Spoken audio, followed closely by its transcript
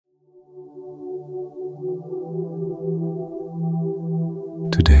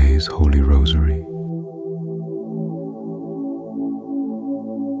His Holy Rosary.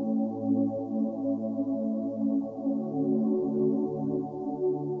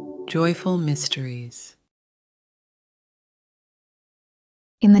 Joyful Mysteries.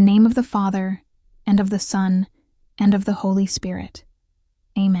 In the name of the Father, and of the Son, and of the Holy Spirit.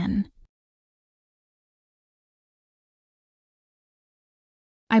 Amen.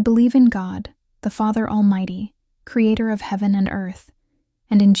 I believe in God, the Father Almighty, creator of heaven and earth,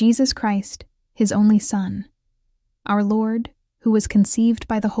 and in Jesus Christ, his only Son, our Lord, who was conceived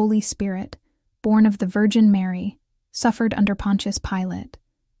by the Holy Spirit, born of the Virgin Mary, suffered under Pontius Pilate,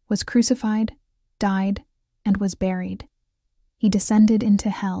 was crucified, died, and was buried. He descended into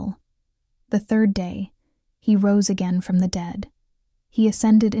hell. The third day, he rose again from the dead. He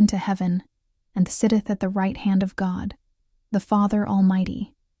ascended into heaven, and sitteth at the right hand of God, the Father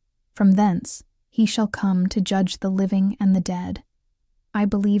Almighty. From thence he shall come to judge the living and the dead. I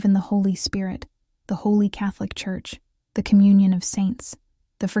believe in the Holy Spirit, the Holy Catholic Church, the communion of saints,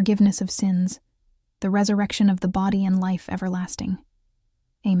 the forgiveness of sins, the resurrection of the body and life everlasting.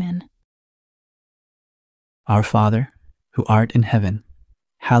 Amen. Our Father, who art in heaven,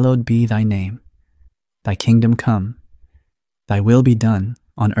 hallowed be thy name. Thy kingdom come, thy will be done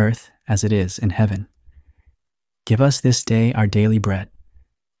on earth as it is in heaven. Give us this day our daily bread,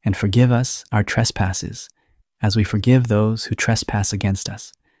 and forgive us our trespasses, as we forgive those who trespass against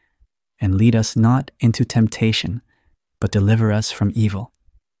us. And lead us not into temptation, but deliver us from evil.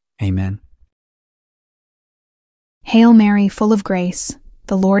 Amen. Hail Mary, full of grace,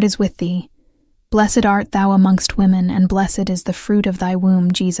 the Lord is with thee. Blessed art thou amongst women, and blessed is the fruit of thy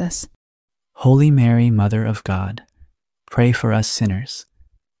womb, Jesus. Holy Mary, Mother of God, pray for us sinners,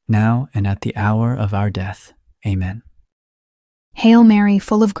 now and at the hour of our death. Amen. Hail Mary,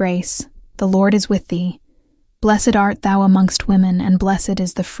 full of grace, the Lord is with thee. Blessed art thou amongst women, and blessed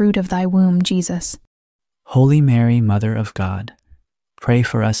is the fruit of thy womb, Jesus. Holy Mary, Mother of God, pray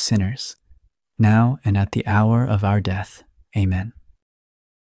for us sinners, now and at the hour of our death. Amen.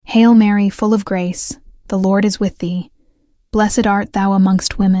 Hail Mary, full of grace, the Lord is with thee. Blessed art thou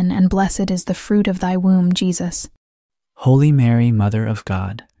amongst women, and blessed is the fruit of thy womb, Jesus. Holy Mary, Mother of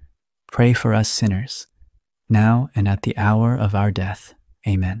God, pray for us sinners, now and at the hour of our death.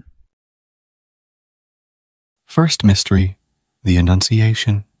 Amen. First mystery, the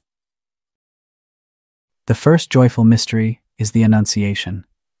Annunciation. The first joyful mystery is the Annunciation.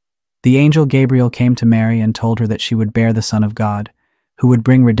 The angel Gabriel came to Mary and told her that she would bear the Son of God, who would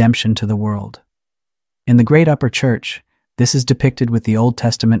bring redemption to the world. In the great upper church, this is depicted with the Old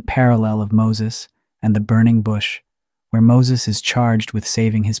Testament parallel of Moses and the burning bush, where Moses is charged with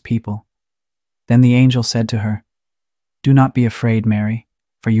saving his people. Then the angel said to her, "Do not be afraid, Mary,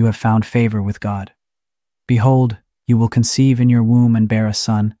 for you have found favor with God. Behold, you will conceive in your womb and bear a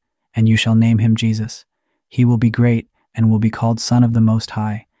son, and you shall name him Jesus. He will be great and will be called Son of the Most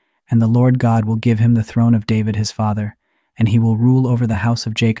High, and the Lord God will give him the throne of David his father, and he will rule over the house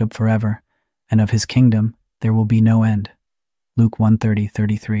of Jacob forever, and of his kingdom there will be no end." Luke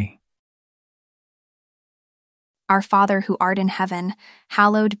 1:30-33. Our Father who art in heaven,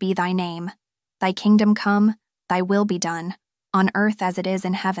 hallowed be thy name. Thy kingdom come, thy will be done, on earth as it is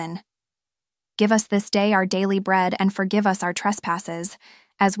in heaven. Give us this day our daily bread, and forgive us our trespasses,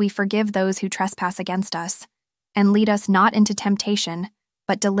 as we forgive those who trespass against us. And lead us not into temptation,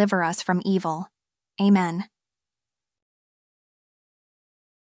 but deliver us from evil. Amen.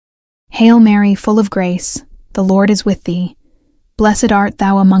 Hail Mary, full of grace, the Lord is with thee. Blessed art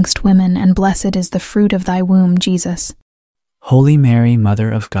thou amongst women, and blessed is the fruit of thy womb, Jesus. Holy Mary,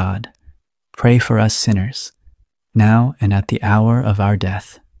 Mother of God, pray for us sinners, now and at the hour of our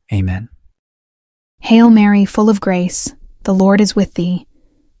death. Amen. Hail Mary, full of grace, the Lord is with thee.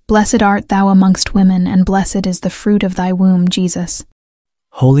 Blessed art thou amongst women, and blessed is the fruit of thy womb, Jesus.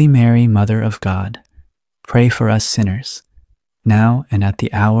 Holy Mary, Mother of God, pray for us sinners, now and at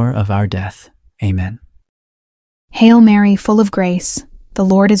the hour of our death. Amen. Hail Mary, full of grace, the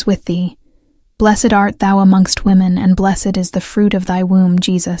Lord is with thee. Blessed art thou amongst women, and blessed is the fruit of thy womb,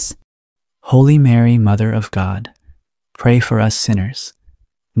 Jesus. Holy Mary, Mother of God, pray for us sinners,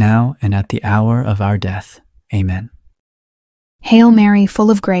 now and at the hour of our death. Amen. Hail Mary, full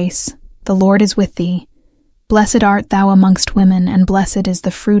of grace, the Lord is with thee. Blessed art thou amongst women, and blessed is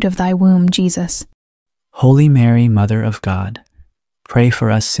the fruit of thy womb, Jesus. Holy Mary, Mother of God, pray for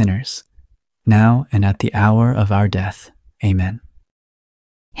us sinners, now and at the hour of our death. Amen.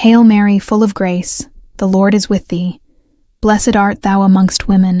 Hail Mary, full of grace, the Lord is with thee. Blessed art thou amongst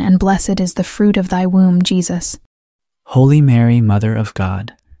women, and blessed is the fruit of thy womb, Jesus. Holy Mary, Mother of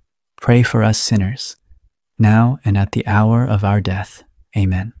God, pray for us sinners, now and at the hour of our death.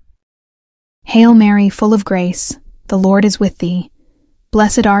 Amen. Hail Mary, full of grace, the Lord is with thee.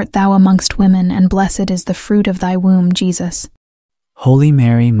 Blessed art thou amongst women, and blessed is the fruit of thy womb, Jesus. Holy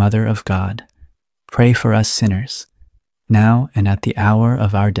Mary, Mother of God, pray for us sinners, now and at the hour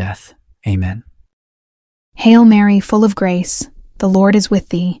of our death. Amen. Hail Mary, full of grace, the Lord is with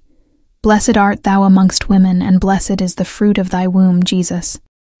thee. Blessed art thou amongst women, and blessed is the fruit of thy womb, Jesus.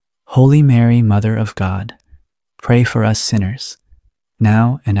 Holy Mary, Mother of God, pray for us sinners,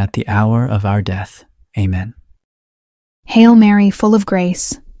 now and at the hour of our death. Amen. Hail Mary, full of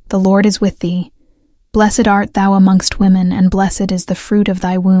grace, the Lord is with thee. Blessed art thou amongst women, and blessed is the fruit of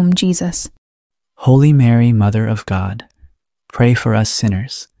thy womb, Jesus. Holy Mary, Mother of God, pray for us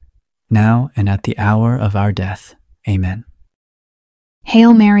sinners, now and at the hour of our death. Amen.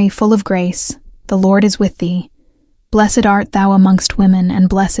 Hail Mary, full of grace, the Lord is with thee. Blessed art thou amongst women, and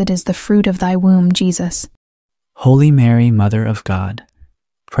blessed is the fruit of thy womb, Jesus. Holy Mary, Mother of God,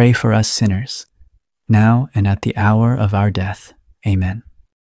 pray for us sinners, now and at the hour of our death. Amen.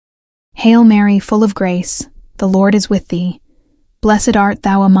 Hail Mary, full of grace, the Lord is with thee. Blessed art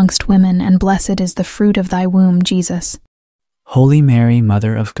thou amongst women, and blessed is the fruit of thy womb, Jesus. Holy Mary,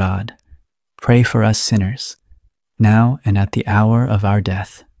 Mother of God, pray for us sinners, now and at the hour of our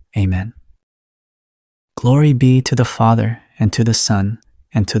death. Amen. Glory be to the Father, and to the Son,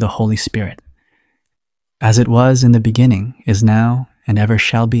 and to the Holy Spirit, as it was in the beginning, is now, and ever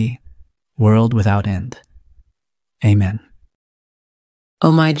shall be, world without end. Amen.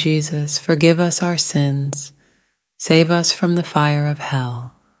 O my Jesus, forgive us our sins, save us from the fire of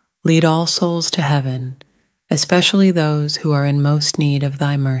hell, lead all souls to heaven, especially those who are in most need of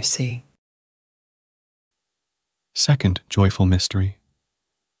thy mercy. Second joyful mystery,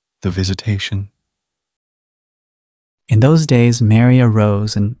 the Visitation. In those days Mary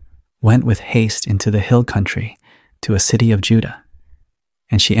arose and went with haste into the hill country to a city of Judah,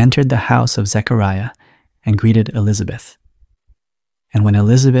 and she entered the house of Zechariah and greeted Elizabeth. And when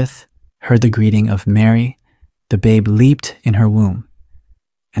Elizabeth heard the greeting of Mary, the babe leaped in her womb.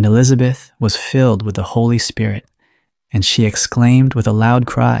 And Elizabeth was filled with the Holy Spirit, and she exclaimed with a loud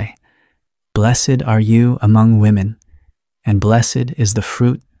cry, "Blessed are you among women, and blessed is the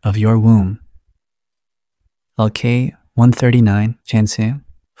fruit of your womb." LK 139, Chanse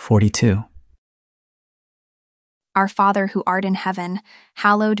 42. Our Father who art in heaven,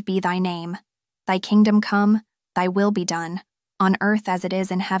 hallowed be thy name. Thy kingdom come, thy will be done, on earth as it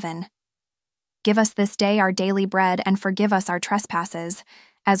is in heaven. Give us this day our daily bread, and forgive us our trespasses,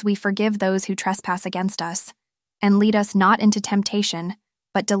 as we forgive those who trespass against us. And lead us not into temptation,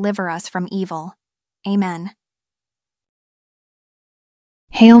 but deliver us from evil. Amen.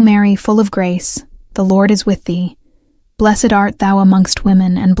 Hail Mary, full of grace, the Lord is with thee. Blessed art thou amongst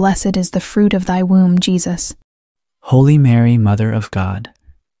women, and blessed is the fruit of thy womb, Jesus. Holy Mary, Mother of God,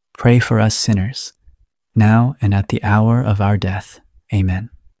 pray for us sinners, now and at the hour of our death. Amen.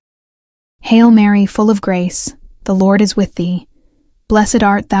 Hail Mary, full of grace, the Lord is with thee. Blessed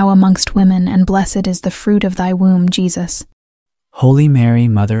art thou amongst women, and blessed is the fruit of thy womb, Jesus. Holy Mary,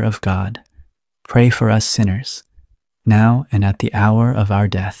 Mother of God, pray for us sinners, now and at the hour of our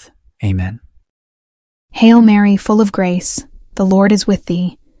death. Amen. Hail Mary, full of grace, the Lord is with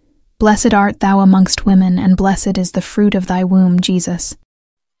thee. Blessed art thou amongst women, and blessed is the fruit of thy womb, Jesus.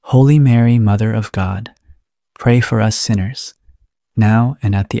 Holy Mary, Mother of God, pray for us sinners, now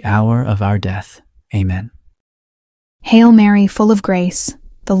and at the hour of our death. Amen. Hail Mary, full of grace,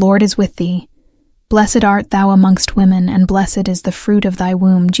 the Lord is with thee. Blessed art thou amongst women, and blessed is the fruit of thy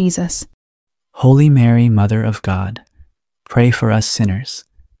womb, Jesus. Holy Mary, Mother of God, pray for us sinners,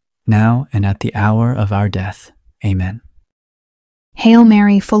 now and at the hour of our death. Amen. Hail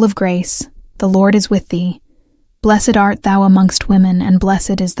Mary, full of grace, the Lord is with thee. Blessed art thou amongst women, and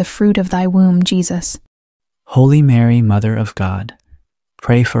blessed is the fruit of thy womb, Jesus. Holy Mary, Mother of God,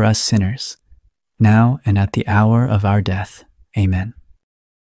 pray for us sinners, now and at the hour of our death. Amen.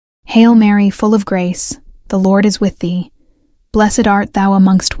 Hail Mary, full of grace, the Lord is with thee. Blessed art thou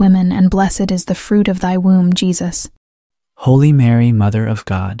amongst women, and blessed is the fruit of thy womb, Jesus. Holy Mary, Mother of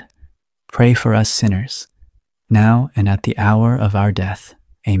God, pray for us sinners, now and at the hour of our death.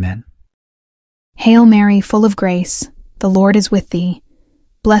 Amen. Hail Mary, full of grace, the Lord is with thee.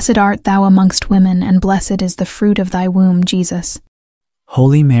 Blessed art thou amongst women, and blessed is the fruit of thy womb, Jesus.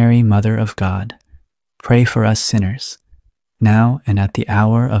 Holy Mary, Mother of God, pray for us sinners, now and at the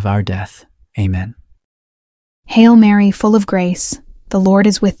hour of our death. Amen. Hail Mary, full of grace, the Lord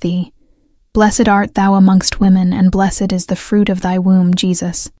is with thee. Blessed art thou amongst women, and blessed is the fruit of thy womb,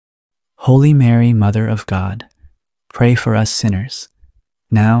 Jesus. Holy Mary, Mother of God, pray for us sinners,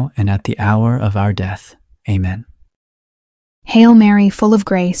 now and at the hour of our death. Amen. Hail Mary, full of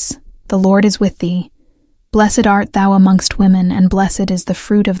grace, the Lord is with thee. Blessed art thou amongst women, and blessed is the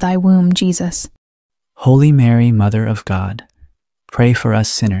fruit of thy womb, Jesus. Holy Mary, Mother of God, pray for us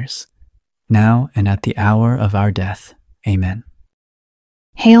sinners, now and at the hour of our death. Amen.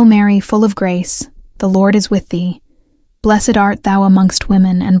 Hail Mary, full of grace, the Lord is with thee. Blessed art thou amongst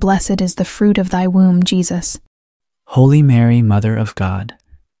women, and blessed is the fruit of thy womb, Jesus. Holy Mary, Mother of God,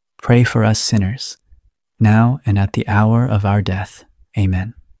 pray for us sinners, now and at the hour of our death.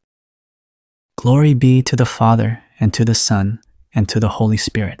 Amen. Glory be to the Father, and to the Son, and to the Holy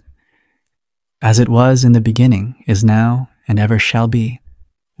Spirit, as it was in the beginning, is now, and ever shall be,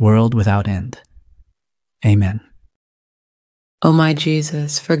 world without end. Amen. O my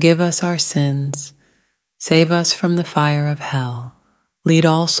Jesus, forgive us our sins, save us from the fire of hell, lead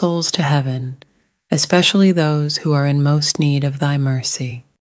all souls to heaven, especially those who are in most need of thy mercy.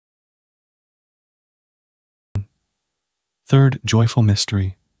 Third joyful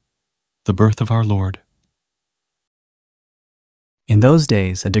mystery, the birth of our Lord. In those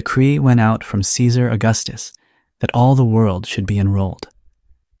days, a decree went out from Caesar Augustus that all the world should be enrolled.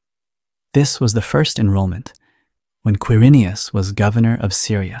 This was the first enrollment, when Quirinius was governor of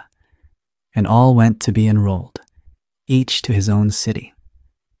Syria, and all went to be enrolled, each to his own city.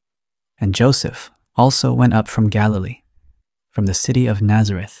 And Joseph also went up from Galilee, from the city of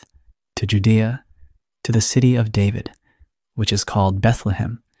Nazareth, to Judea, to the city of David, which is called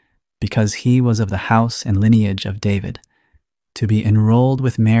Bethlehem, because he was of the house and lineage of David, to be enrolled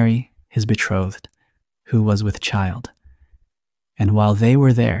with Mary, his betrothed, who was with child. And while they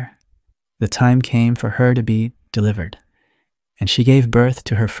were there, the time came for her to be delivered. And she gave birth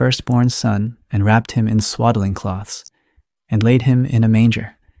to her firstborn son, and wrapped him in swaddling cloths, and laid him in a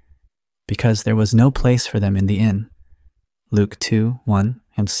manger, because there was no place for them in the inn. Luke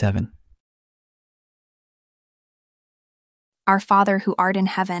 2:1-7. Our Father who art in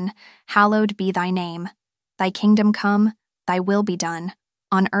heaven, hallowed be thy name. Thy kingdom come, thy will be done,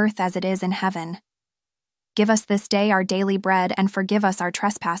 on earth as it is in heaven. Give us this day our daily bread, and forgive us our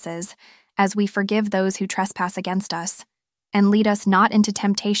trespasses, as we forgive those who trespass against us. And lead us not into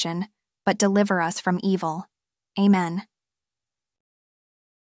temptation, but deliver us from evil. Amen.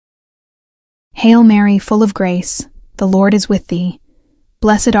 Hail Mary, full of grace, the Lord is with thee.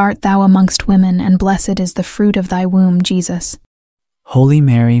 Blessed art thou amongst women, and blessed is the fruit of thy womb, Jesus. Holy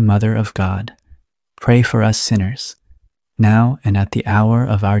Mary, Mother of God, pray for us sinners, now and at the hour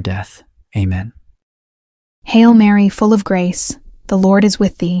of our death. Amen. Hail Mary, full of grace, the Lord is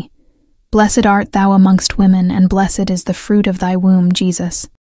with thee. Blessed art thou amongst women, and blessed is the fruit of thy womb, Jesus.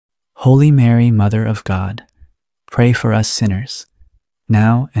 Holy Mary, Mother of God, pray for us sinners,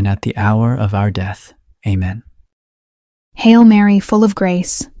 now and at the hour of our death. Amen. Hail Mary, full of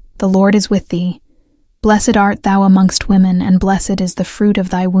grace, the Lord is with thee. Blessed art thou amongst women, and blessed is the fruit of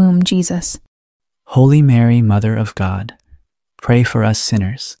thy womb, Jesus. Holy Mary, Mother of God, pray for us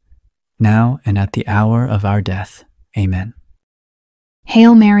sinners, now and at the hour of our death. Amen.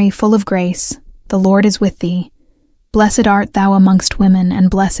 Hail Mary, full of grace, the Lord is with thee. Blessed art thou amongst women, and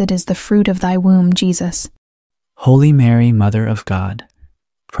blessed is the fruit of thy womb, Jesus. Holy Mary, Mother of God,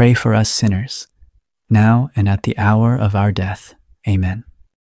 pray for us sinners, now and at the hour of our death. Amen.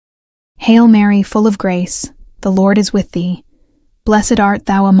 Hail Mary, full of grace, the Lord is with thee. Blessed art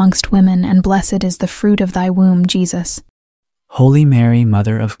thou amongst women, and blessed is the fruit of thy womb, Jesus. Holy Mary,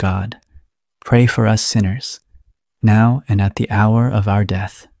 Mother of God, pray for us sinners, now and at the hour of our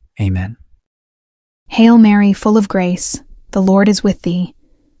death. Amen. Hail Mary, full of grace, the Lord is with thee.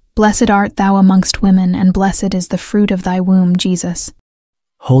 Blessed art thou amongst women, and blessed is the fruit of thy womb, Jesus.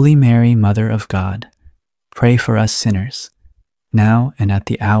 Holy Mary, Mother of God, pray for us sinners, now and at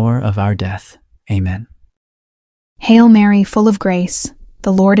the hour of our death. Amen. Hail Mary, full of grace,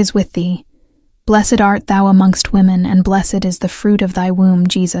 the Lord is with thee. Blessed art thou amongst women, and blessed is the fruit of thy womb,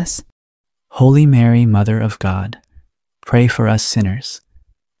 Jesus. Holy Mary, Mother of God, pray for us sinners,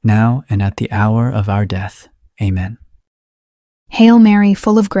 now and at the hour of our death. Amen. Hail Mary,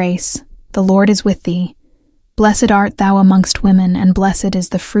 full of grace, the Lord is with thee. Blessed art thou amongst women, and blessed is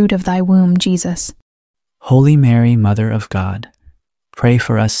the fruit of thy womb, Jesus. Holy Mary, Mother of God, pray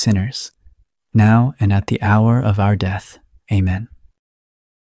for us sinners, now and at the hour of our death. Amen.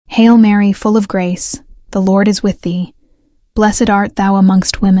 Hail Mary, full of grace, the Lord is with thee. Blessed art thou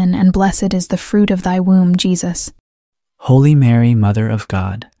amongst women, and blessed is the fruit of thy womb, Jesus. Holy Mary, Mother of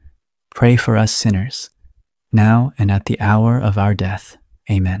God, pray for us sinners, now and at the hour of our death.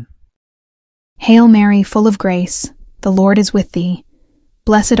 Amen. Hail Mary, full of grace, the Lord is with thee.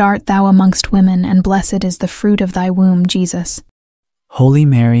 Blessed art thou amongst women, and blessed is the fruit of thy womb, Jesus. Holy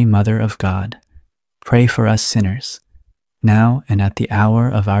Mary, Mother of God, pray for us sinners, now and at the hour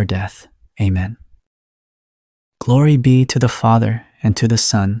of our death. Amen. Glory be to the Father, and to the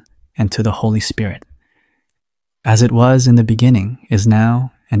Son, and to the Holy Spirit, as it was in the beginning, is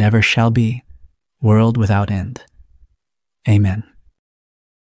now, and ever shall be, world without end. Amen.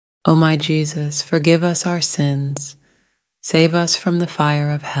 O my Jesus, forgive us our sins, save us from the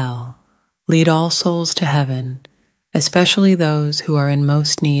fire of hell, lead all souls to heaven, especially those who are in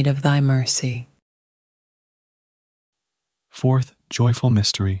most need of thy mercy. Fourth joyful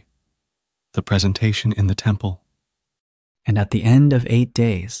mystery, the presentation in the temple. And at the end of 8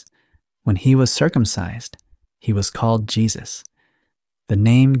 days, when he was circumcised, he was called Jesus, the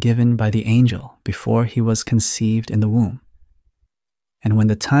name given by the angel before he was conceived in the womb. And when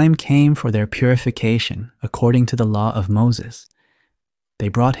the time came for their purification according to the law of Moses, they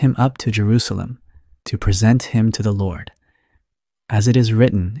brought him up to Jerusalem to present him to the Lord. As it is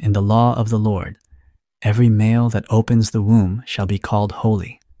written in the law of the Lord, every male that opens the womb shall be called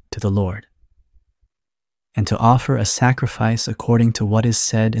holy to the Lord. And to offer a sacrifice according to what is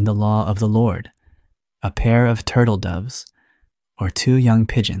said in the law of the Lord, a pair of turtle doves, or 2 young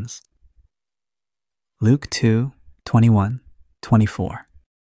pigeons. Luke 2:21-24.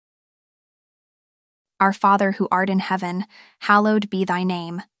 Our Father who art in heaven, hallowed be thy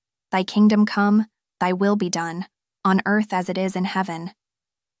name. Thy kingdom come, thy will be done, on earth as it is in heaven.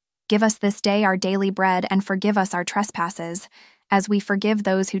 Give us this day our daily bread, and forgive us our trespasses, as we forgive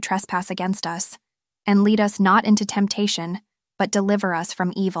those who trespass against us. And lead us not into temptation, but deliver us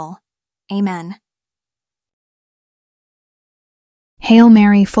from evil. Amen. Hail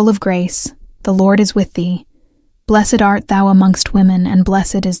Mary, full of grace, the Lord is with thee. Blessed art thou amongst women, and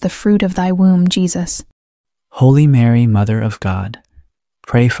blessed is the fruit of thy womb, Jesus. Holy Mary, Mother of God,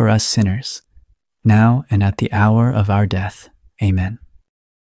 pray for us sinners, now and at the hour of our death. Amen.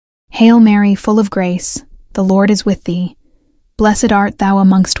 Hail Mary, full of grace, the Lord is with thee. Blessed art thou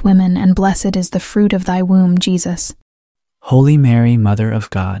amongst women, and blessed is the fruit of thy womb, Jesus. Holy Mary, Mother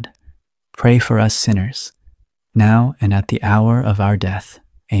of God, pray for us sinners, now and at the hour of our death.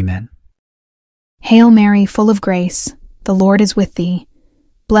 Amen. Hail Mary, full of grace, the Lord is with thee.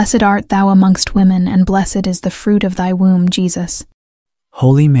 Blessed art thou amongst women, and blessed is the fruit of thy womb, Jesus.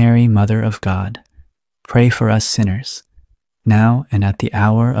 Holy Mary, Mother of God, pray for us sinners, now and at the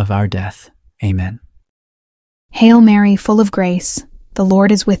hour of our death. Amen. Hail Mary, full of grace, the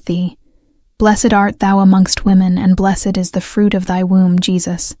Lord is with thee. Blessed art thou amongst women, and blessed is the fruit of thy womb,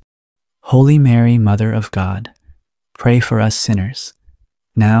 Jesus. Holy Mary, Mother of God, pray for us sinners,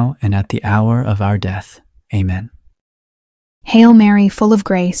 now and at the hour of our death. Amen. Hail Mary, full of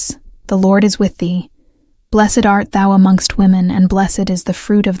grace, the Lord is with thee. Blessed art thou amongst women, and blessed is the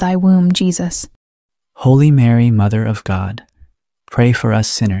fruit of thy womb, Jesus. Holy Mary, Mother of God, pray for us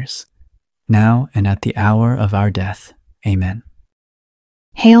sinners, now and at the hour of our death. Amen.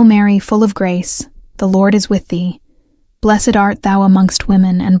 Hail Mary, full of grace, the Lord is with thee. Blessed art thou amongst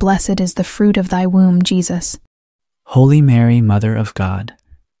women, and blessed is the fruit of thy womb, Jesus. Holy Mary, Mother of God,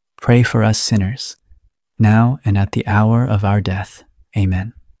 pray for us sinners, now and at the hour of our death.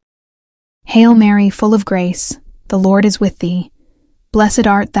 Amen. Hail Mary, full of grace, the Lord is with thee. Blessed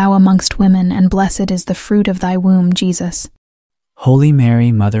art thou amongst women, and blessed is the fruit of thy womb, Jesus. Holy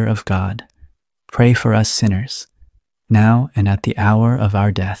Mary, Mother of God, pray for us sinners, now and at the hour of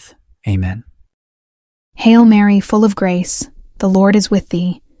our death. Amen. Hail Mary, full of grace, the Lord is with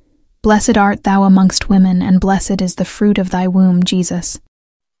thee. Blessed art thou amongst women, and blessed is the fruit of thy womb, Jesus.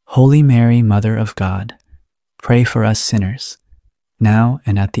 Holy Mary, Mother of God, pray for us sinners, now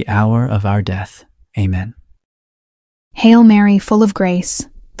and at the hour of our death. Amen. Hail Mary, full of grace,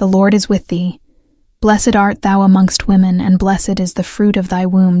 the Lord is with thee. Blessed art thou amongst women, and blessed is the fruit of thy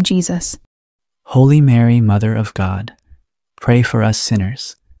womb, Jesus. Holy Mary, Mother of God, pray for us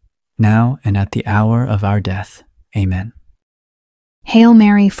sinners, now and at the hour of our death. Amen. Hail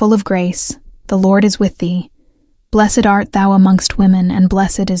Mary, full of grace, the Lord is with thee. Blessed art thou amongst women, and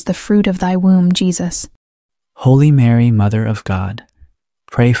blessed is the fruit of thy womb, Jesus. Holy Mary, Mother of God,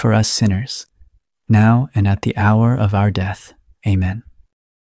 pray for us sinners, now and at the hour of our death. Amen.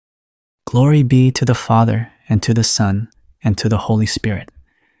 Glory be to the Father, and to the Son, and to the Holy Spirit,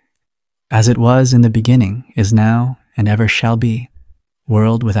 as it was in the beginning, is now, and ever shall be,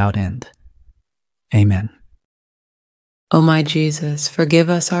 world without end. Amen. O my Jesus, forgive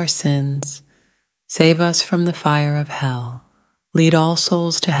us our sins, save us from the fire of hell, lead all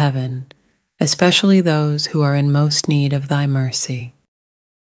souls to heaven, especially those who are in most need of thy mercy.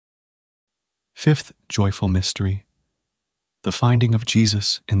 Fifth joyful mystery, the finding of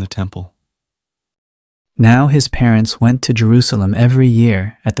Jesus in the temple. Now his parents went to Jerusalem every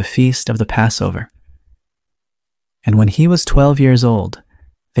year at the feast of the Passover. And when he was 12 years old,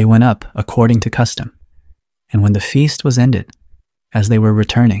 they went up according to custom. And when the feast was ended, as they were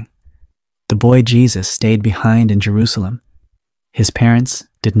returning, the boy Jesus stayed behind in Jerusalem. His parents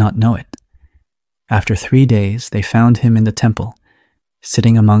did not know it. After 3 days, they found him in the temple,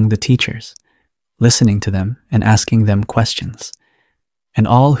 sitting among the teachers, listening to them and asking them questions. And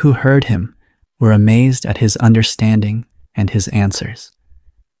all who heard him were amazed at his understanding and his answers.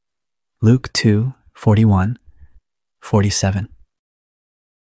 Luke 2:41, 47.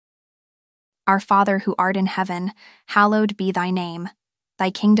 Our Father who art in heaven, hallowed be thy name.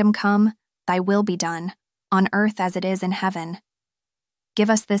 Thy kingdom come, thy will be done, on earth as it is in heaven. Give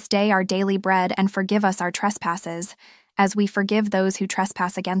us this day our daily bread, and forgive us our trespasses, as we forgive those who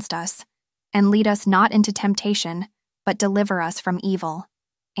trespass against us. And lead us not into temptation, but deliver us from evil.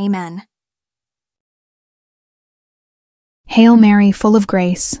 Amen. Hail Mary, full of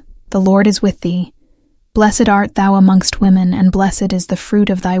grace, the Lord is with thee. Blessed art thou amongst women, and blessed is the fruit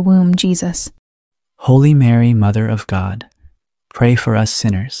of thy womb, Jesus. Holy Mary, Mother of God, pray for us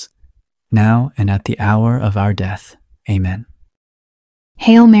sinners, now and at the hour of our death. Amen.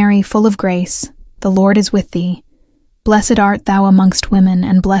 Hail Mary, full of grace, the Lord is with thee. Blessed art thou amongst women,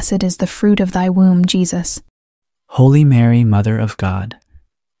 and blessed is the fruit of thy womb, Jesus. Holy Mary, Mother of God,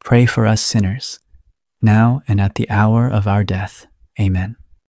 pray for us sinners, now and at the hour of our death. Amen.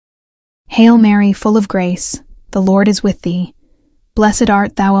 Hail Mary, full of grace, the Lord is with thee. Blessed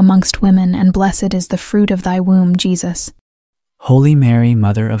art thou amongst women, and blessed is the fruit of thy womb, Jesus. Holy Mary,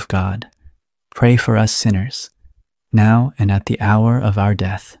 Mother of God, pray for us sinners, now and at the hour of our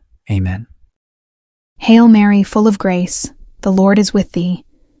death. Amen. Hail Mary, full of grace, the Lord is with thee.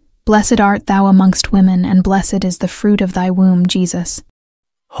 Blessed art thou amongst women, and blessed is the fruit of thy womb, Jesus.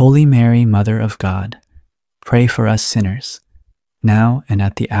 Holy Mary, Mother of God, pray for us sinners, now and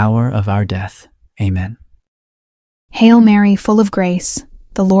at the hour of our death. Amen. Hail Mary, full of grace,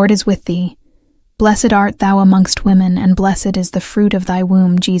 the Lord is with thee. Blessed art thou amongst women, and blessed is the fruit of thy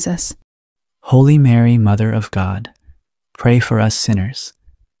womb, Jesus. Holy Mary, Mother of God, pray for us sinners,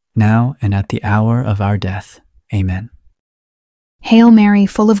 now and at the hour of our death. Amen. Hail Mary,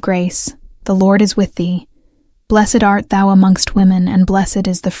 full of grace, the Lord is with thee. Blessed art thou amongst women, and blessed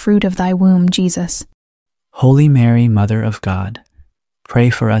is the fruit of thy womb, Jesus. Holy Mary, Mother of God, pray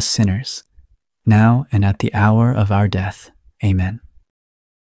for us sinners, now and at the hour of our death. Amen.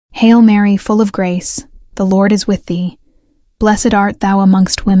 Hail Mary, full of grace, the Lord is with thee. Blessed art thou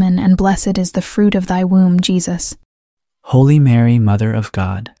amongst women, and blessed is the fruit of thy womb, Jesus. Holy Mary, Mother of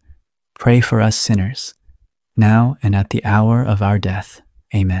God, pray for us sinners, now and at the hour of our death.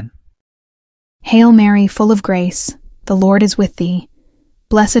 Amen. Hail Mary, full of grace, the Lord is with thee.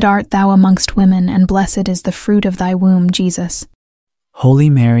 Blessed art thou amongst women, and blessed is the fruit of thy womb, Jesus. Holy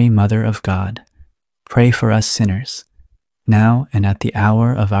Mary, Mother of God, pray for us sinners, now and at the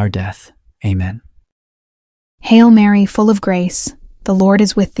hour of our death. Amen. Hail Mary, full of grace, the Lord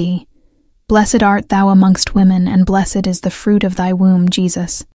is with thee. Blessed art thou amongst women, and blessed is the fruit of thy womb,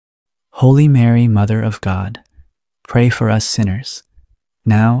 Jesus. Holy Mary, Mother of God, pray for us sinners,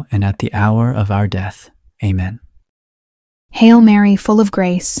 now and at the hour of our death. Amen. Hail Mary, full of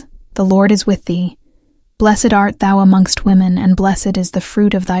grace, the Lord is with thee. Blessed art thou amongst women, and blessed is the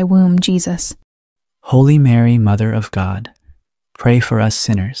fruit of thy womb, Jesus. Holy Mary, Mother of God, pray for us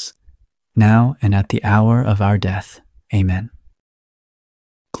sinners, now and at the hour of our death. Amen.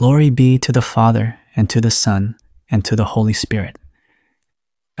 Glory be to the Father, and to the Son, and to the Holy Spirit,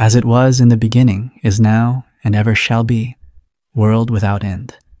 as it was in the beginning, is now, and ever shall be, world without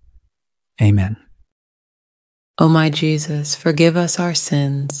end. Amen. O my Jesus, forgive us our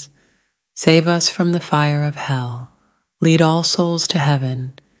sins, save us from the fire of hell, lead all souls to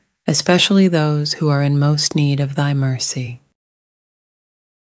heaven, especially those who are in most need of thy mercy.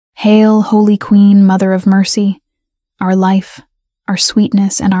 Hail, Holy Queen, Mother of Mercy, our life, our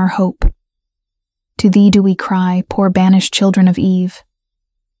sweetness, and our hope. To thee do we cry, poor banished children of Eve.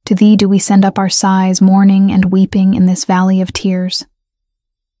 To thee do we send up our sighs, mourning and weeping in this valley of tears.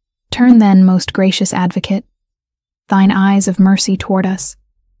 Turn then, most gracious Advocate, thine eyes of mercy toward us,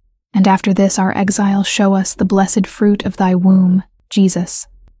 and after this our exile show us the blessed fruit of thy womb, Jesus.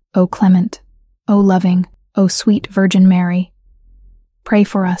 O clement, O loving, O sweet Virgin Mary, pray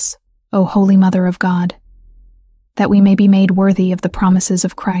for us, O Holy Mother of God, that we may be made worthy of the promises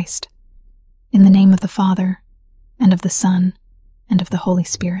of Christ. In the name of the Father, and of the Son, and of the Holy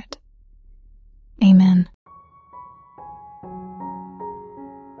Spirit. Amen.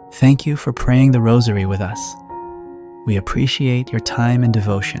 Thank you for praying the Rosary with us. We appreciate your time and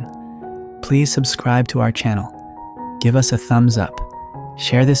devotion. Please subscribe to our channel, give us a thumbs up,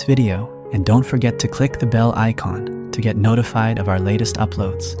 share this video, and don't forget to click the bell icon to get notified of our latest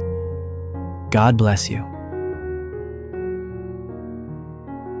uploads. God bless you.